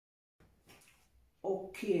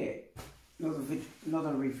Okay,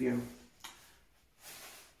 another review.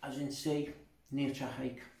 As you can see,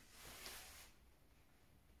 Naturehike.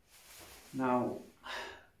 Now,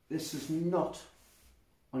 this is not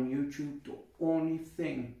on YouTube. The only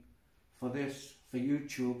thing for this, for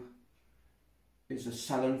YouTube, is a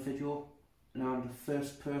selling video. And I'm the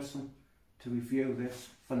first person to review this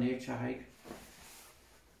for Naturehike.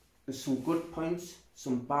 There's some good points,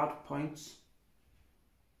 some bad points.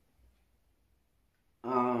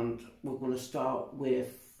 And we're going to start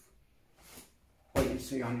with what you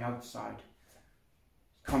see on the outside.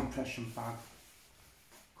 Compression bag.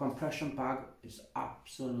 Compression bag is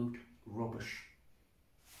absolute rubbish.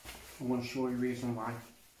 I'm going to show you the reason why.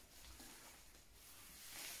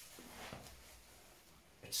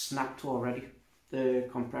 It's snapped already. The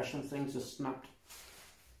compression things are snapped.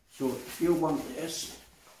 So if you want this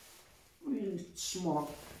really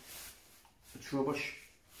small, it's rubbish.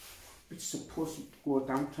 It's supposed to go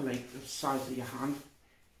down to like the size of your hand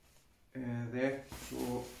there.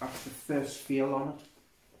 So that's the first feel on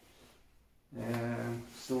it.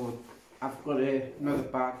 So I've got another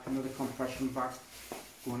bag, another compression bag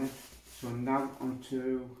on it. So now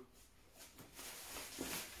onto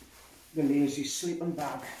the lazy sleeping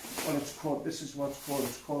bag. What it's called, this is what it's called.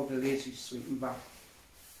 It's called the lazy sleeping bag.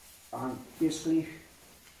 And basically,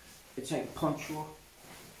 it's like a poncho.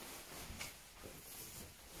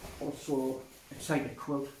 Also, it's like a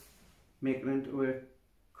quilt, make it into a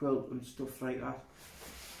quilt and stuff like that.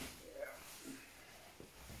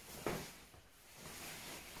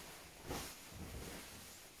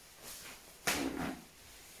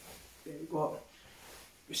 There you go.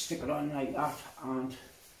 You stick it on like that and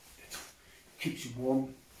it keeps you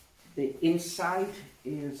warm. The inside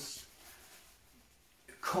is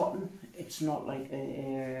cotton. It's not like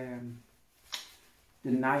the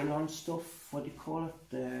nylon stuff, what do you call it?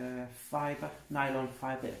 The fibre, nylon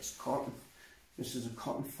fibre, it's cotton. This is a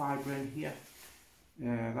cotton fibre in here.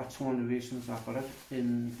 That's one of the reasons I got it.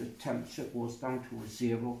 And the temperature goes down to a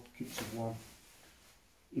 0, keeps you warm.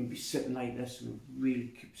 You can be sitting like this and it really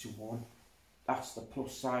keeps you warm. That's the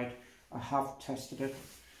plus side. I have tested it.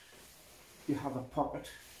 You have a pocket,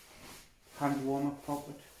 hand warmer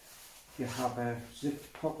pocket. You have a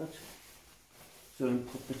zipped pocket. So you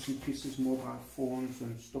put bits and pieces, mobile phones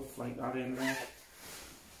and stuff like that in there.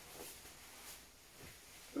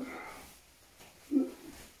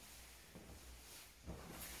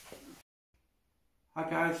 Hi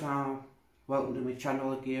guys, welcome to my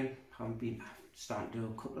channel again. I've been starting to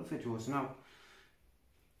do a couple of videos now.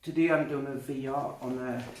 Today I'm doing a VR on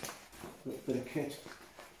a little bit of kit.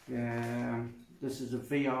 This is a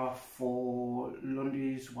VR for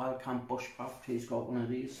Lundy's Wildcamp Bushcraft. He's got one of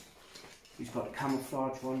these. He's got a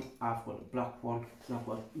camouflage one, I've got a black one, and I've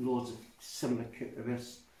got loads of similar kit to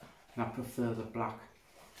this, and I prefer the black.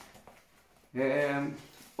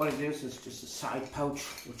 What it is just a side pouch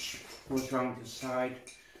which goes around the side.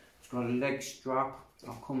 It's got a leg strap.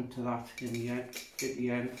 I'll come to that in the end, at the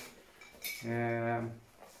end.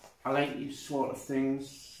 I like these sort of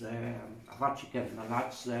things. I've actually given the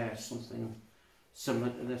lads something similar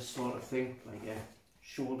to this sort of thing, like a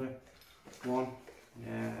shoulder one.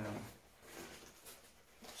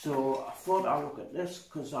 So I thought I'd look at this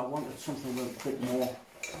because I wanted something with a bit more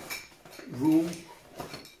room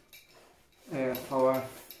for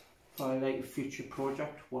like a future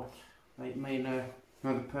project, what like me and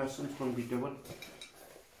another person's going to be doing.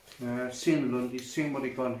 Seen Lundy, seen what he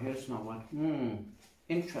got in his, and I went,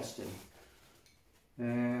 interesting.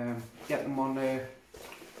 Get them on a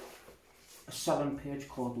selling page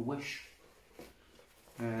called Wish.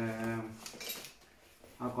 I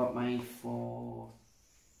got mine for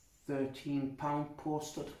 £13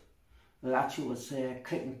 posted. It actually was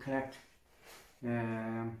click and collect,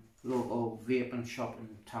 local vaping shop in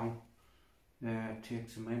town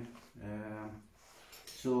takes them in.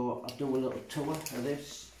 So I'll do a little tour of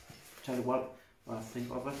this, tell you what I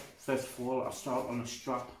think of it. First of all, I'll start on a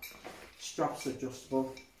strap. Strap's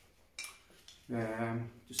adjustable,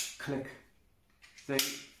 just click thing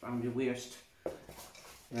around your waist.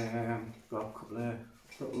 Got a couple of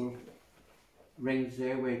little rings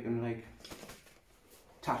there where you can like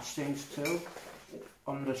attach things to.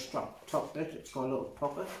 On the strap top bit, it's got a little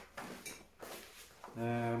pocket.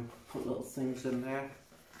 Put little things in there.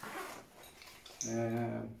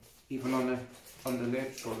 Even on the lid,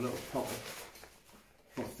 it's got a little pocket.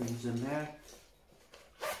 Put things in there.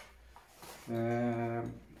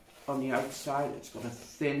 On the outside, it's got a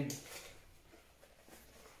thin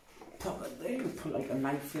pocket there. You put like a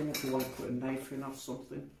knife in if you want to put a knife in or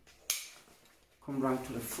something. Come round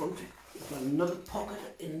to the front. You've got another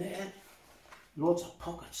pocket in there. Loads of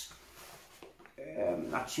pockets.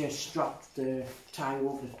 that's your strap to tie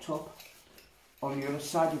over the top. On the other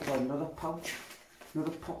side you've got another pouch,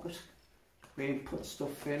 another pocket where you put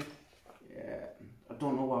stuff in. I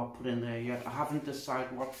don't know what I'll put in there yet. I haven't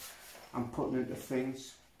decided what I'm putting into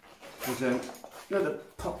things. There's another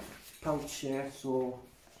pouch here, so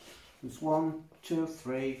there's 1, 2,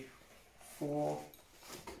 3, 4,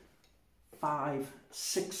 5,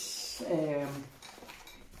 6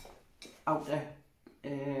 outer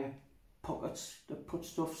pockets to put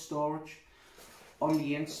stuff, storage. On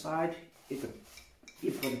the inside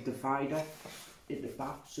you've got a divider in the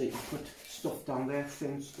back, so you can put stuff down there,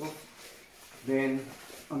 thin stuff. Then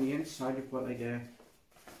on the inside you've got like a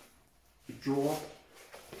drawer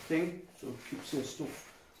thing, so it keeps the stuff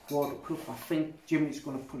waterproof. I think Jimmy's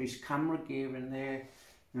going to put his camera gear in there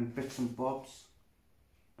and bits and bobs.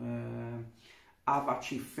 I've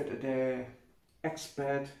actually fitted a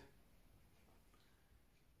Expert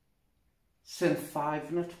Synth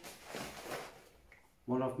 5 in it.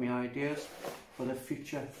 One of my ideas for the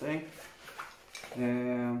future thing.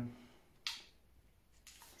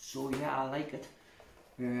 So yeah, I like it.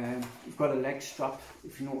 You've got a leg strap.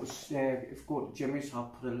 If you notice, if you go to Jimmy's,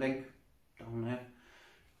 I'll put a link down there.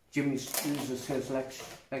 Jimmy's uses his leg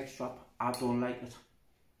strap. I don't like it.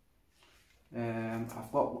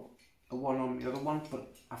 I've got a one on the other one,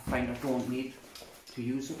 but I find I don't need to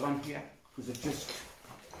use it on here because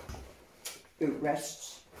it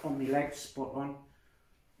rests on my legs spot on.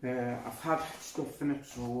 I've had stuff in it,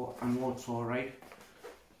 so I know it's alright.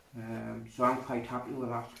 So I'm quite happy with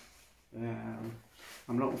that.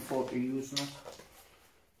 I'm looking forward to using it.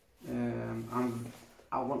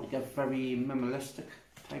 I want to get very minimalistic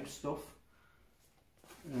type stuff,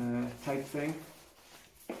 type thing,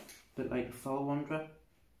 bit like a Phil Wanderer.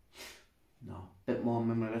 No, bit more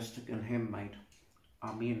minimalistic than him, mate.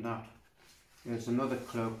 I mean that. There's another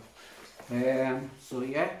clue. So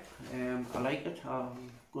yeah, I like it.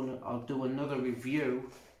 I'll do another review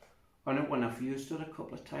on it when I've used it a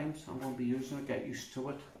couple of times. I'm going to be using it, get used to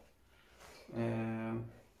it.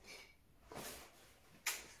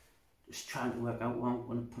 Just trying to work out what I'm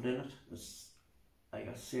going to put in it. Like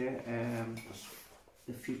I say,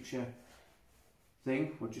 the future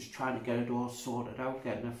thing. We're just trying to get it all sorted out,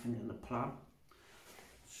 getting everything in the plan.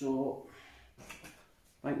 So,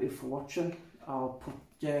 thank you for watching. I'll put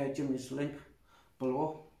Jimmy's link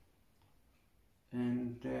below,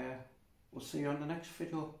 and we'll see you on the next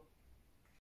video.